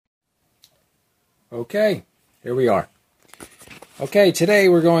Okay, here we are. Okay, today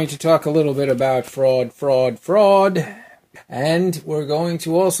we're going to talk a little bit about fraud. And we're going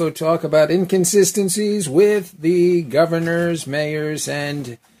to also talk about inconsistencies with the governors, mayors,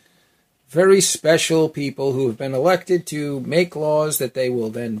 and very special people who have been elected to make laws that they will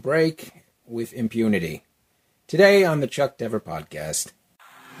then break with impunity. Today on the Chuck Dever Podcast.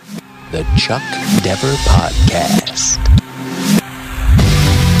 The Chuck Dever Podcast.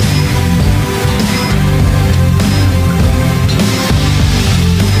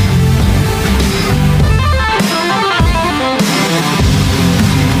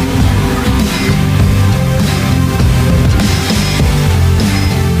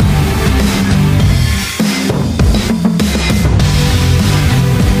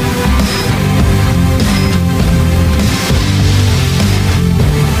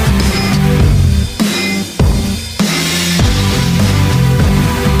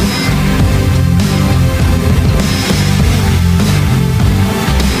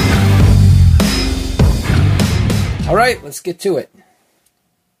 All right, let's get to it.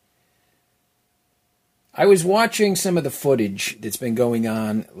 I was watching some of the footage that's been going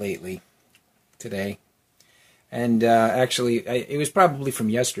on lately, today. And actually, it was probably from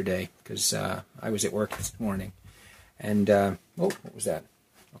yesterday, because I was at work this morning. And, what was that?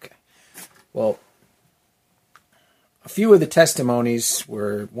 Okay. Well, a few of the testimonies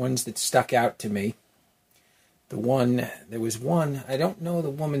were ones that stuck out to me. There was one, I don't know the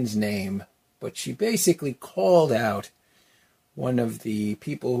woman's name, but she basically called out one of the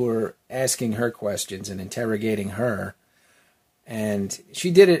people who were asking her questions and interrogating her. And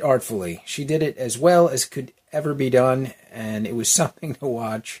she did it artfully. She did it as well as could ever be done. And it was something to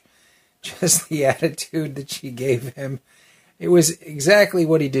watch. Just the attitude that she gave him. It was exactly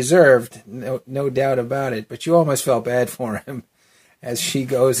what he deserved. No doubt about it. But you almost felt bad for him as she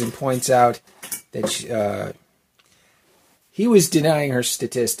goes and points out that he was denying her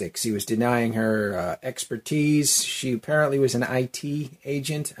statistics. He was denying her expertise. She apparently was an IT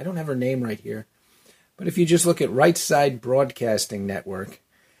agent. I don't have her name right here. But if you just look at Right Side Broadcasting Network,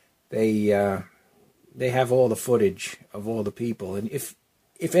 they have all the footage of all the people. And if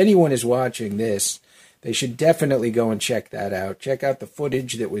anyone is watching this, they should definitely go and check that out. Check out the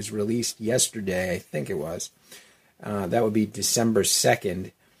footage that was released yesterday, I think it was. That would be December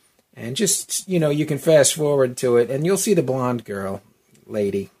 2nd. And just, you can fast forward to it, and you'll see the blonde girl,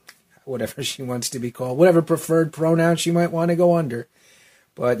 lady, whatever she wants to be called, whatever preferred pronoun she might want to go under.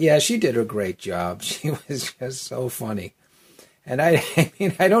 But, yeah, she did a great job. She was just so funny. And I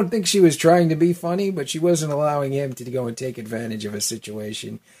don't think she was trying to be funny, but she wasn't allowing him to go and take advantage of a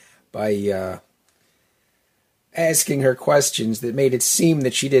situation by asking her questions that made it seem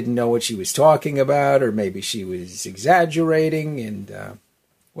that she didn't know what she was talking about, or maybe she was exaggerating, and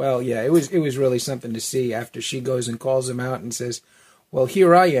well, yeah, it was really something to see after she goes and calls him out and says, well,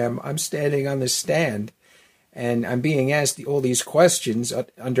 here I am. I'm standing on this stand, and I'm being asked all these questions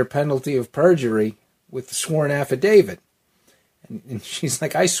under penalty of perjury with sworn affidavit. And she's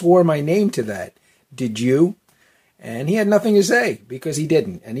like, I swore my name to that. Did you? And he had nothing to say because he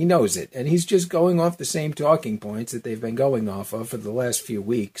didn't, and he knows it. And he's just going off the same talking points that they've been going off of for the last few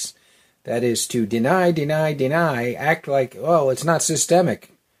weeks. That is to deny, act like, well, it's not systemic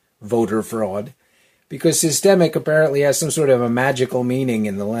voter fraud, because systemic apparently has some sort of a magical meaning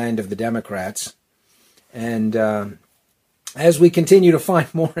in the land of the Democrats. And as we continue to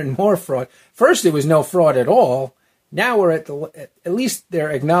find more and more fraud, first there was no fraud at all. Now we're at least they're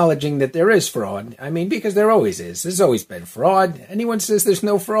acknowledging that there is fraud. I mean, because there always is. There's always been fraud. Anyone says there's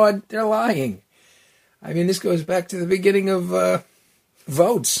no fraud, they're lying. I mean, this goes back to the beginning of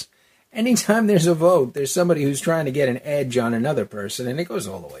votes. Anytime there's a vote, there's somebody who's trying to get an edge on another person, and it goes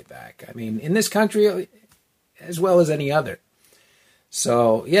all the way back. I mean, in this country, as well as any other.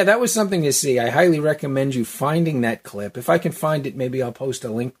 So, yeah, that was something to see. I highly recommend you finding that clip. If I can find it, maybe I'll post a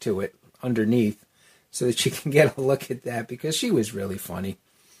link to it underneath so that you can get a look at that, because she was really funny.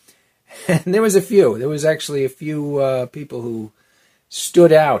 And there was actually a few people who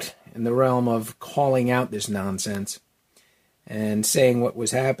stood out in the realm of calling out this nonsense and saying what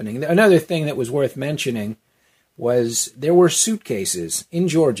was happening. Another thing that was worth mentioning was there were suitcases in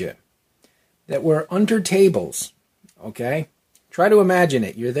Georgia that were under tables, okay? Try to imagine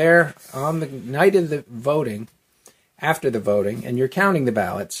it. You're there on the night of the voting, after the voting, and you're counting the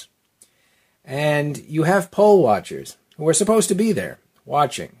ballots, and you have poll watchers who are supposed to be there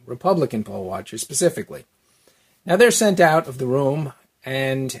watching, Republican poll watchers specifically. Now, they're sent out of the room,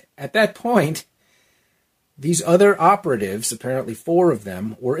 and at that point, these other operatives, apparently 4 of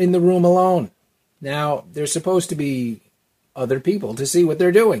them, were in the room alone. Now, they're supposed to be other people to see what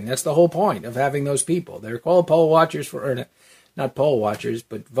they're doing. That's the whole point of having those people. They're called poll watchers or not poll watchers,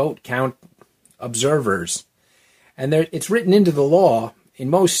 but vote count observers. And it's written into the law in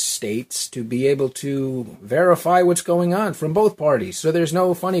most states to be able to verify what's going on from both parties. So there's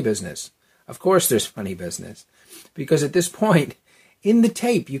no funny business. Of course there's funny business. Because at this point, in the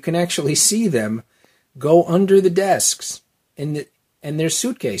tape, you can actually see them go under the desks and their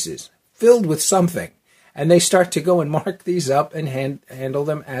suitcases filled with something. And they start to go and mark these up and handle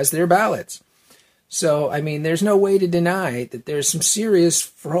them as their ballots. So, I mean, there's no way to deny that there's some serious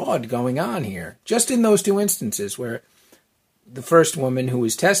fraud going on here. Just in those two instances where the first woman who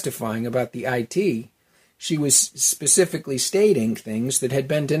was testifying about the IT, she was specifically stating things that had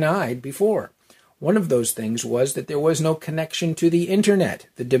been denied before. One of those things was that there was no connection to the internet.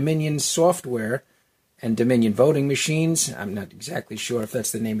 The Dominion software and Dominion voting machines, I'm not exactly sure if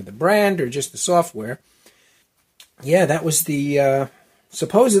that's the name of the brand or just the software. Yeah, that was the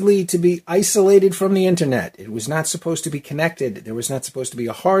supposedly to be isolated from the internet. It was not supposed to be connected. There was not supposed to be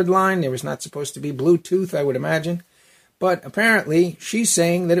a hard line. There was not supposed to be Bluetooth, I would imagine. But apparently, she's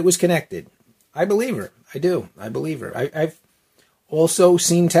saying that it was connected. I believe her. I do. I believe her. I've also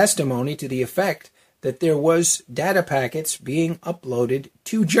seen testimony to the effect that there was data packets being uploaded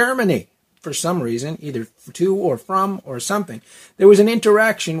to Germany for some reason, either to or from or something. There was an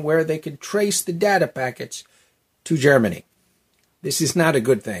interaction where they could trace the data packets to Germany. This is not a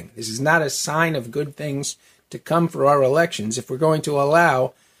good thing. This is not a sign of good things to come for our elections if we're going to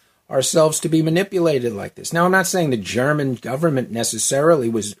allow ourselves to be manipulated like this. Now, I'm not saying the German government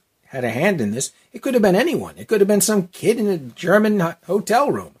necessarily had a hand in this. It could have been anyone. It could have been some kid in a German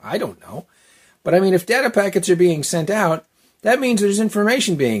hotel room. I don't know. But I mean, if data packets are being sent out, that means there's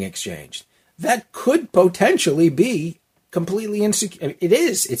information being exchanged. That could potentially be completely insecure. It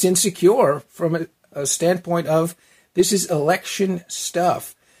is. It's insecure from a standpoint of this is election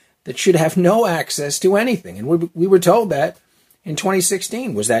stuff that should have no access to anything. And we were told that in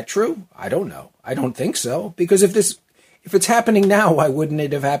 2016. Was that true? I don't know. I don't think so. Because if it's happening now, why wouldn't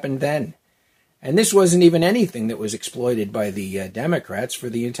it have happened then? And this wasn't even anything that was exploited by the Democrats for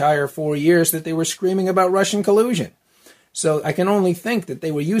the entire 4 years that they were screaming about Russian collusion. So I can only think that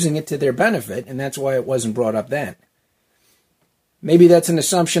they were using it to their benefit, and that's why it wasn't brought up then. Maybe that's an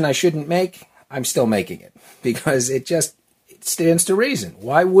assumption I shouldn't make. I'm still making it because it stands to reason.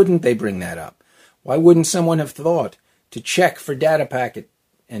 Why wouldn't they bring that up? Why wouldn't someone have thought to check for data packet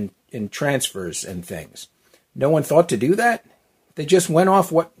and transfers and things? No one thought to do that? They just went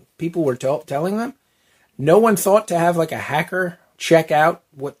off what people were telling them? No one thought to have like a hacker check out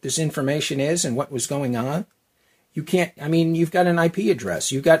what this information is and what was going on? You can't, I mean, you've got an IP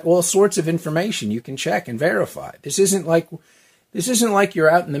address. You've got all sorts of information you can check and verify. This isn't like you're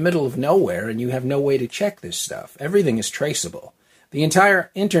out in the middle of nowhere and you have no way to check this stuff. Everything is traceable. The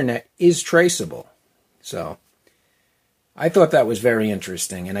entire internet is traceable. So I thought that was very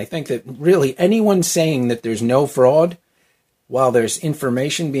interesting. And I think that really anyone saying that there's no fraud while there's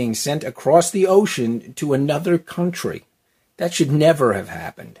information being sent across the ocean to another country, that should never have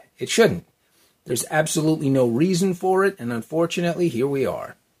happened. It shouldn't. There's absolutely no reason for it. And unfortunately, here we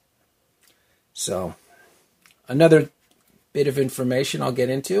are. So another bit of information I'll get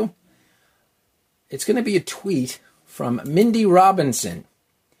into. It's going to be a tweet from Mindy Robinson.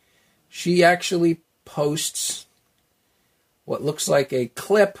 She actually posts what looks like a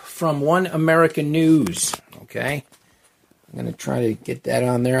clip from One American News. Okay? I'm going to try to get that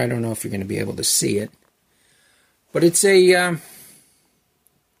on there. I don't know if you're going to be able to see it. But it's a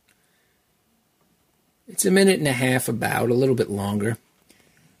minute and a half about, a little bit longer.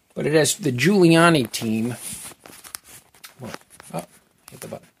 But it has the Giuliani team. Oh, hit the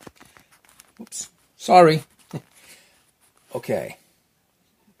button. Oops. Sorry. Okay.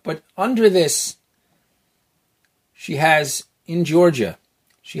 But under this, she has, in Georgia,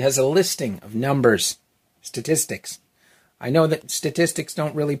 she has a listing of numbers, statistics. I know that statistics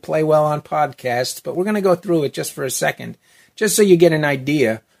don't really play well on podcasts, but we're going to go through it just for a second, just so you get an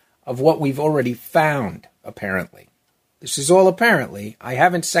idea of what we've already found, apparently. This is all apparently. I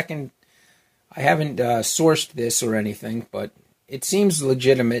haven't sourced this or anything, but it seems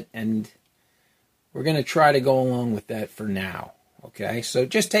legitimate, and we're going to try to go along with that for now. Okay, so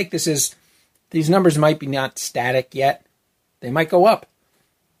just take this as these numbers might be not static yet. They might go up.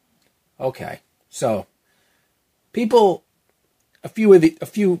 Okay, so people, a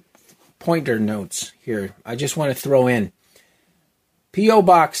few pointer notes here. I just want to throw in. P.O.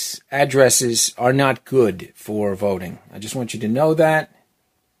 Box addresses are not good for voting. I just want you to know that.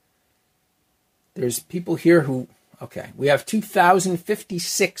 There's people here who, okay, we have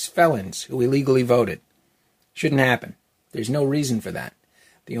 2,056 felons who illegally voted. Shouldn't happen. There's no reason for that.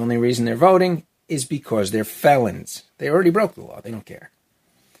 The only reason they're voting is because they're felons. They already broke the law. They don't care.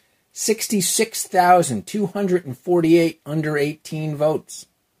 66,248 under 18 votes.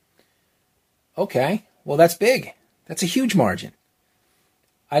 Okay, well, that's big. That's a huge margin.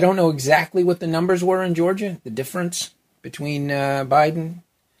 I don't know exactly what the numbers were in Georgia, the difference between Biden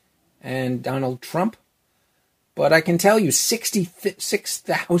and Donald Trump. But I can tell you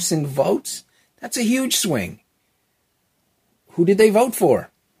 66,000 votes, that's a huge swing. Who did they vote for?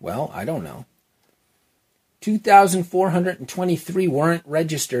 Well, I don't know. 2,423 weren't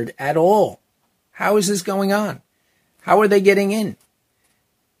registered at all. How is this going on? How are they getting in?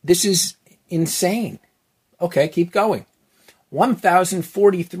 This is insane. Okay, keep going.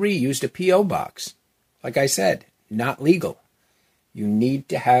 1,043 used a P.O. box. Like I said, not legal. You need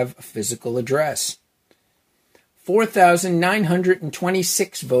to have a physical address.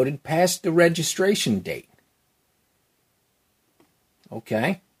 4,926 voted past the registration date.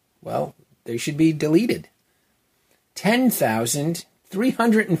 Okay, well, they should be deleted.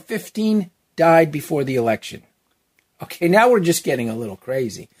 10,315 died before the election. Okay, now we're just getting a little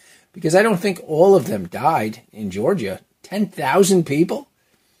crazy because I don't think all of them died in Georgia. 10,000 people?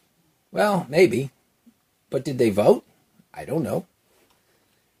 Well, maybe. But did they vote? I don't know.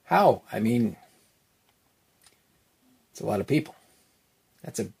 How? I mean, it's a lot of people.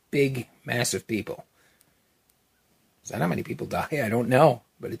 That's a big mass of people. Is that how many people die? I don't know.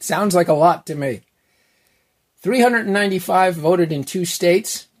 But it sounds like a lot to me. 395 voted in 2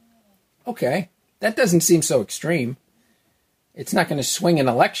 states. Okay, that doesn't seem so extreme. It's not going to swing an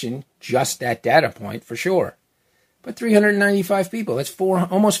election, just that data point, for sure. But 395 people, that's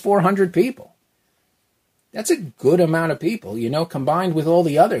almost 400 people. That's a good amount of people, you know, combined with all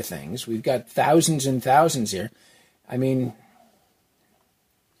the other things. We've got thousands and thousands here. I mean,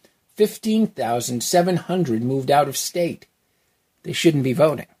 15,700 moved out of state. They shouldn't be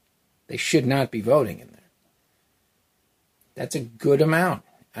voting. They should not be voting in there. That's a good amount.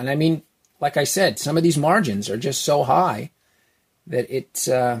 And I mean, like I said, some of these margins are just so high that it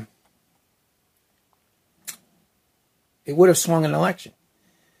would have swung an election.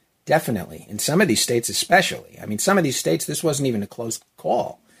 Definitely. In some of these states especially. I mean, some of these states, this wasn't even a close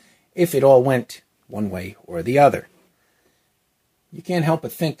call, if it all went one way or the other. You can't help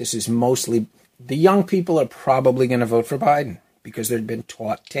but think this is mostly, the young people are probably going to vote for Biden because they've been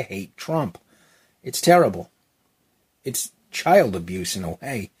taught to hate Trump. It's terrible. It's child abuse in a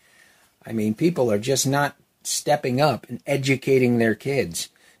way. I mean, people are just not stepping up and educating their kids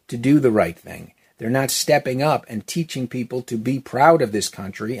to do the right thing. They're not stepping up and teaching people to be proud of this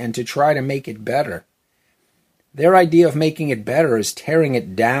country and to try to make it better. Their idea of making it better is tearing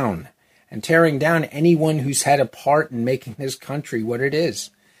it down and tearing down anyone who's had a part in making this country what it is.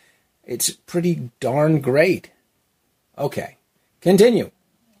 It's pretty darn great. Okay, continue.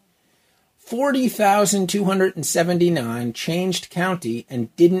 40,279 changed county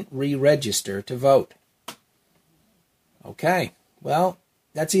and didn't re-register to vote. Okay, well,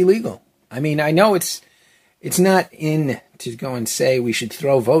 that's illegal. I mean, I know it's not in to go and say we should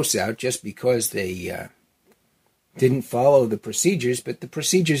throw votes out just because they didn't follow the procedures, but the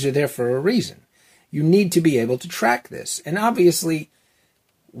procedures are there for a reason. You need to be able to track this. And obviously,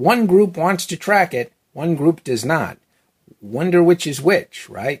 one group wants to track it, one group does not. Wonder which is which,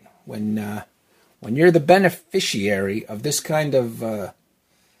 right? When you're the beneficiary of this kind of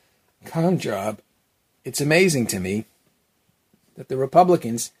con job, it's amazing to me that the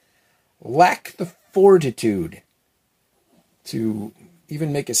Republicans lack the fortitude to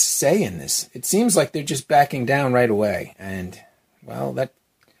even make a say in this. It seems like they're just backing down right away. And, well, that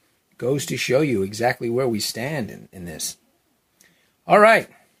goes to show you exactly where we stand in this. All right.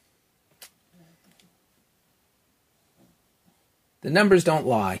 The numbers don't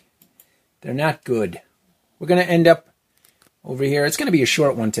lie. They're not good. We're going to end up over here. It's going to be a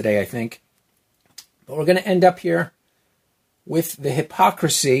short one today, I think. But we're going to end up here with the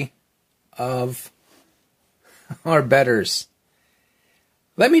hypocrisy of our betters.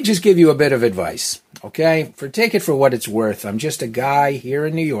 Let me just give you a bit of advice, okay? Take it for what it's worth. I'm just a guy here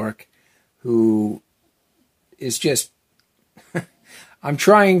in New York who is just, I'm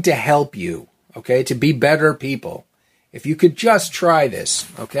trying to help you, okay, to be better people. If you could just try this,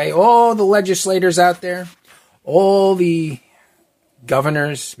 okay? All the legislators out there, all the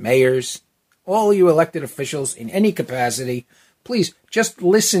governors, mayors, all you elected officials in any capacity, please just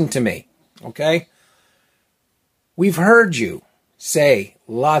listen to me, okay? We've heard you say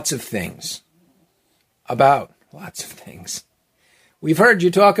lots of things about lots of things. We've heard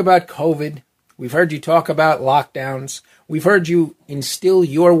you talk about COVID. We've heard you talk about lockdowns. We've heard you instill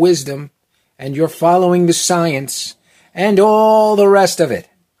your wisdom, and you're following the science, and all the rest of it,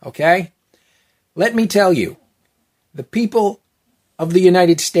 okay? Let me tell you, the people of the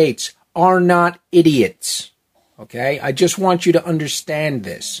United States are not idiots, okay? I just want you to understand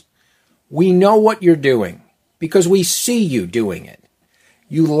this. We know what you're doing because we see you doing it.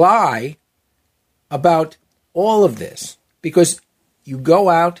 You lie about all of this because you go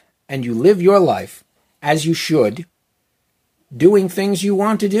out and you live your life as you should, doing things you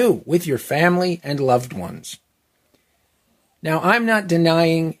want to do with your family and loved ones. Now, I'm not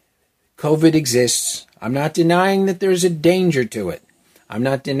denying COVID exists. I'm not denying that there's a danger to it. I'm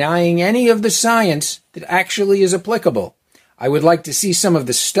not denying any of the science that actually is applicable. I would like to see some of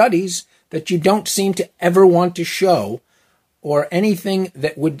the studies that you don't seem to ever want to show, or anything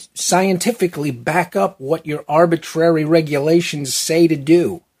that would scientifically back up what your arbitrary regulations say to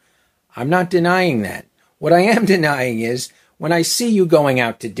do. I'm not denying that. What I am denying is when I see you going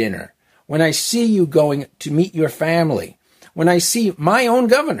out to dinner, when I see you going to meet your family, when I see my own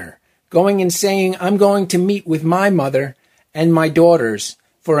governor going and saying, I'm going to meet with my mother and my daughters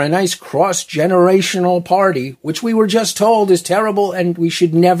for a nice cross-generational party, which we were just told is terrible and we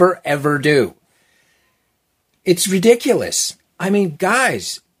should never, ever do. It's ridiculous. I mean,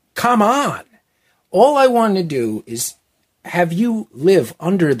 guys, come on. All I want to do is have you live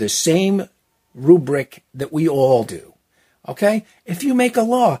under the same rubric that we all do. Okay? If you make a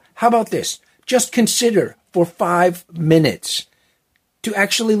law, how about this? Just consider for 5 minutes to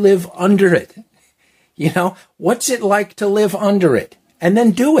actually live under it. You know, what's it like to live under it? And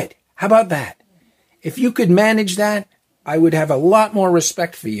then do it. How about that? If you could manage that, I would have a lot more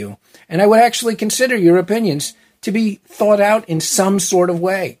respect for you. And I would actually consider your opinions to be thought out in some sort of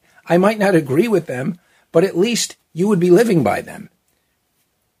way. I might not agree with them, but at least you would be living by them.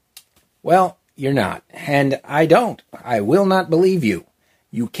 Well, you're not. And I don't. I will not believe you.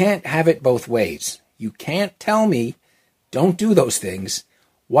 You can't have it both ways. You can't tell me don't do those things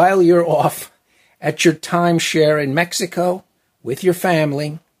while you're off at your timeshare in Mexico with your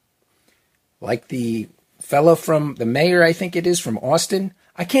family, like the fellow from the mayor, I think it is, from Austin.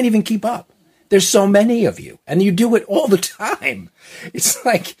 I can't even keep up. There's so many of you, and you do it all the time. It's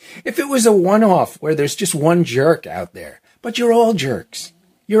like if it was a one-off where there's just one jerk out there, but you're all jerks.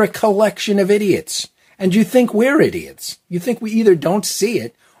 You're a collection of idiots, and you think we're idiots. You think we either don't see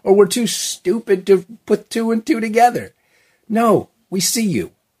it or we're too stupid to put two and two together. No, we see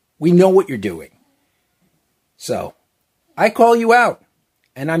you. We know what you're doing. So, I call you out,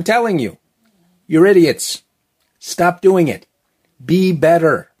 and I'm telling you, you're idiots. Stop doing it. Be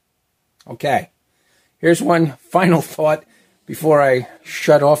better. Okay, here's one final thought before I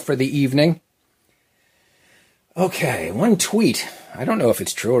shut off for the evening. Okay, one tweet. I don't know if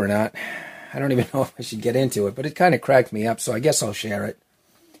it's true or not. I don't even know if I should get into it, but it kind of cracked me up, so I guess I'll share it.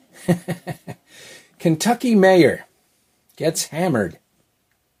 Kentucky mayor gets hammered.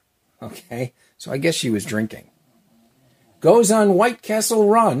 Okay, so I guess she was drinking. Goes on White Castle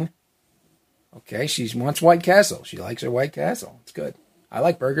run. Okay, she wants White Castle. She likes her White Castle. It's good. I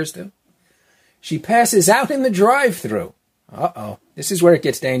like burgers too. She passes out in the drive-thru. Uh-oh. This is where it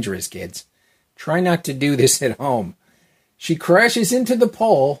gets dangerous, kids. Try not to do this at home. She crashes into the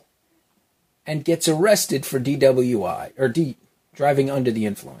pole and gets arrested for DWI, or driving under the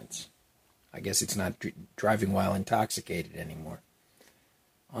influence. I guess it's not driving while intoxicated anymore.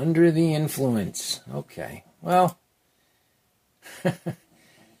 Under the influence. Okay. Well,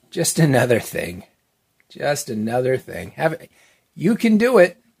 just another thing. Just another thing. You can do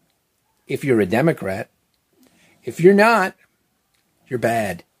it if you're a Democrat. If you're not, you're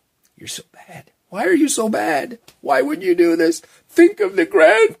bad. You're so bad. Why are you so bad? Why would you do this? Think of the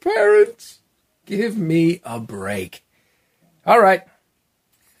grandparents. Give me a break. All right.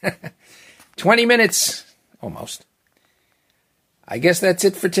 20 minutes. Almost. I guess that's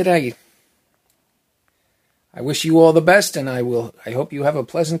it for today. I wish you all the best, and I hope you have a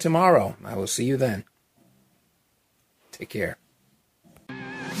pleasant tomorrow. I will see you then. Take care.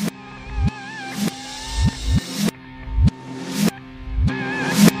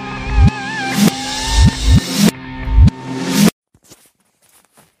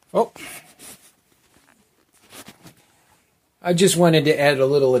 Oh, I just wanted to add a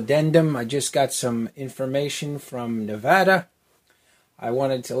little addendum. I just got some information from Nevada. I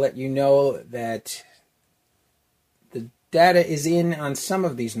wanted to let you know that the data is in on some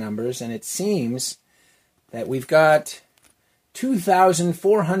of these numbers, and it seems that we've got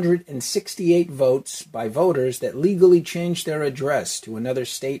 2,468 votes by voters that legally changed their address to another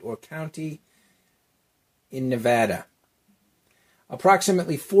state or county in Nevada.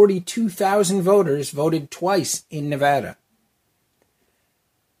 Approximately 42,000 voters voted twice in Nevada.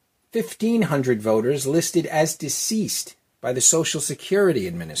 1,500 voters listed as deceased by the Social Security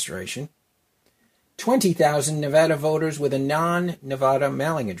Administration, 20,000 Nevada voters with a non-Nevada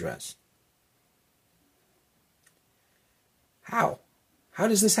mailing address. How? How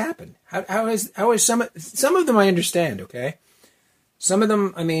does this happen? How is some of them I understand, okay? Some of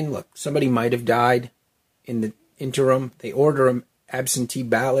them, I mean, look, somebody might have died in the interim. They order an absentee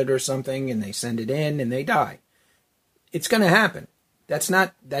ballot or something and they send it in and they die. It's going to happen. That's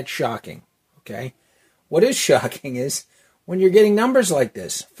not that shocking, okay? What is shocking is when you're getting numbers like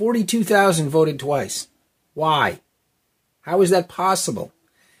this. 42,000 voted twice. Why? How is that possible?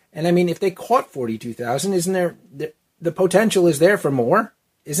 And I mean, if they caught 42,000, isn't there, the potential is there for more,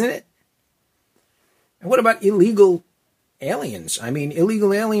 isn't it? And what about illegal aliens? I mean,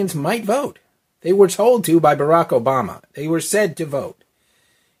 illegal aliens might vote. They were told to by Barack Obama. They were said to vote.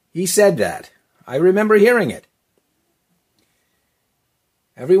 He said that. I remember hearing it.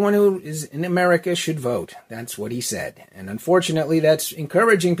 Everyone who is in America should vote. That's what he said. And unfortunately, that's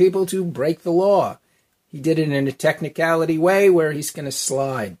encouraging people to break the law. He did it in a technicality way where he's going to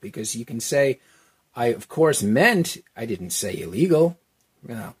slide, because you can say, I, of course, meant, I didn't say illegal.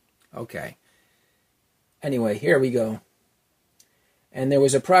 No. Okay. Anyway, here we go. And there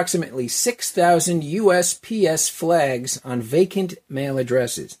was approximately 6,000 USPS flags on vacant mail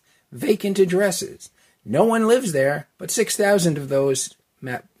addresses. Vacant addresses. No one lives there, but 6,000 of those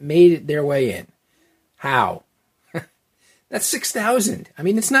made their way in. How? That's 6,000. I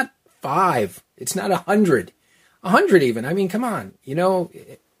mean, it's not 5. It's not 100. 100 even. I mean, come on. You know,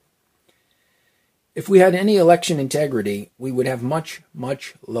 if we had any election integrity, we would have much,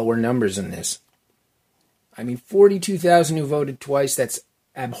 much lower numbers than this. I mean, 42,000 who voted twice, that's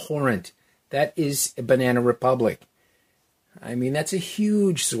abhorrent. That is a banana republic. I mean, that's a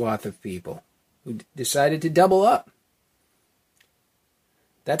huge swath of people who decided to double up.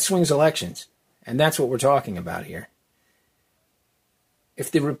 That swings elections, and that's what we're talking about here.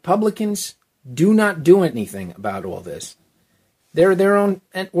 If the Republicans do not do anything about all this, they're their own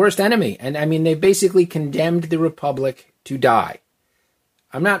worst enemy. And I mean, they basically condemned the Republic to die.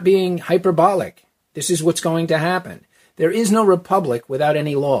 I'm not being hyperbolic. This is what's going to happen. There is no republic without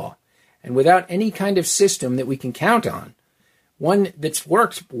any law and without any kind of system that we can count on. One that's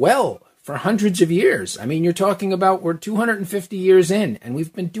worked well for hundreds of years. I mean, you're talking about we're 250 years in and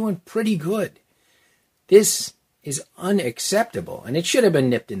we've been doing pretty good. This is unacceptable and it should have been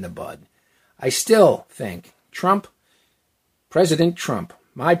nipped in the bud. I still think President Trump,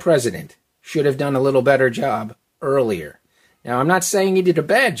 my president, should have done a little better job earlier. Now, I'm not saying he did a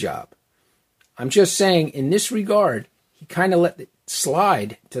bad job. I'm just saying, in this regard, he kind of let it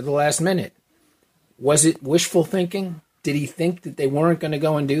slide to the last minute. Was it wishful thinking? Did he think that they weren't going to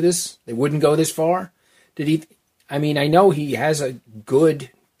go and do this? They wouldn't go this far? I mean, I know he has a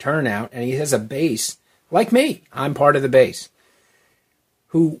good turnout, and he has a base, like me. I'm part of the base,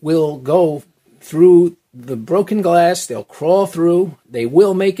 who will go through the broken glass. They'll crawl through. They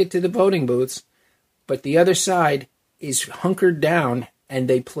will make it to the voting booths. But the other side is hunkered down, and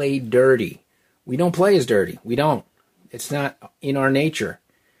they play dirty. We don't play as dirty. We don't. It's not in our nature.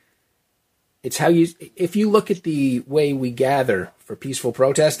 It's how if you look at the way we gather for peaceful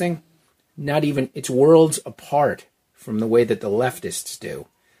protesting, it's worlds apart from the way that the leftists do.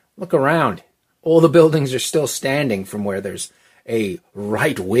 Look around. All the buildings are still standing from where there's a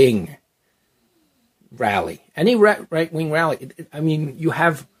right-wing rally. Any right-wing rally, I mean, you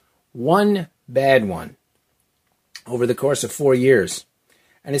have one bad one over the course of 4 years.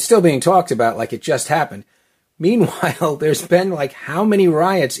 And it's still being talked about like it just happened. Meanwhile, there's been like how many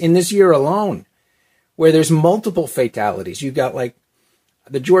riots in this year alone where there's multiple fatalities. You got like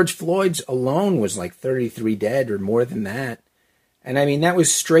the George Floyd's alone was like 33 dead or more than that. And I mean, that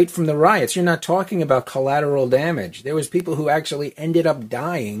was straight from the riots. You're not talking about collateral damage. There was people who actually ended up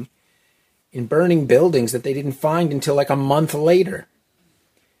dying in burning buildings that they didn't find until like a month later.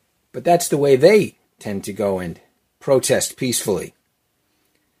 But that's the way they tend to go and protest peacefully.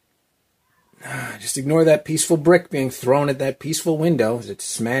 Just ignore that peaceful brick being thrown at that peaceful window as it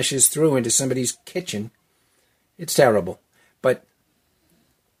smashes through into somebody's kitchen. It's terrible. But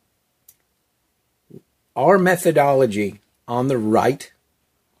our methodology on the right,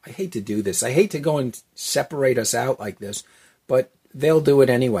 I hate to do this. I hate to go and separate us out like this, but they'll do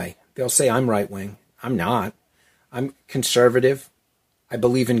it anyway. They'll say I'm right-wing. I'm not. I'm conservative. I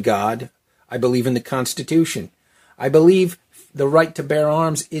believe in God. I believe in the Constitution. I believe the right to bear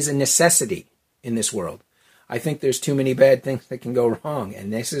arms is a necessity in this world. I think there's too many bad things that can go wrong,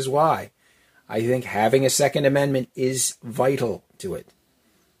 and this is why. I think having a Second Amendment is vital to it.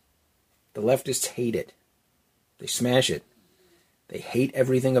 The leftists hate it. They smash it. They hate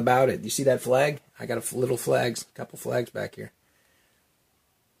everything about it. You see that flag? I got a couple flags back here.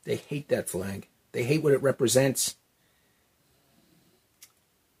 They hate that flag. They hate what it represents.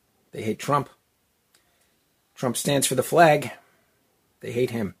 They hate Trump. Trump stands for the flag. They hate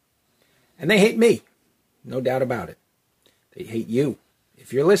him. And they hate me. No doubt about it. They hate you.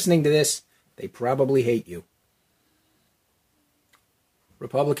 If you're listening to this, they probably hate you.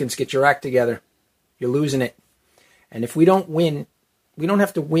 Republicans, get your act together. You're losing it. And if we don't win, we don't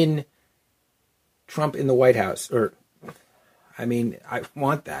have to win Trump in the White House. I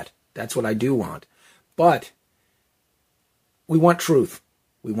want that. That's what I do want. But we want truth.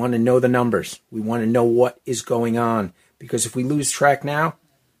 We want to know the numbers. We want to know what is going on. Because if we lose track now,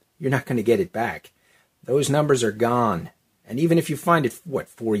 you're not going to get it back. Those numbers are gone. And even if you find it,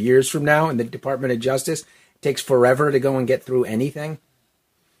 4 years from now in the Department of Justice, it takes forever to go and get through anything?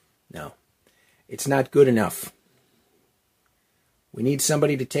 No. It's not good enough. We need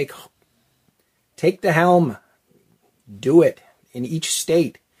somebody to take the helm. Do it in each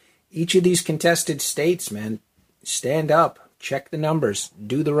state. Each of these contested states, man, stand up. Check the numbers.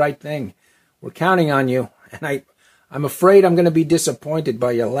 Do the right thing. We're counting on you. And I'm afraid I'm going to be disappointed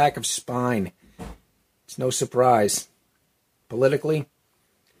by your lack of spine. It's no surprise. Politically,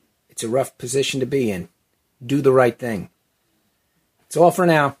 it's a rough position to be in. Do the right thing. That's all for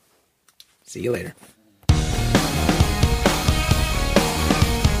now. See you later.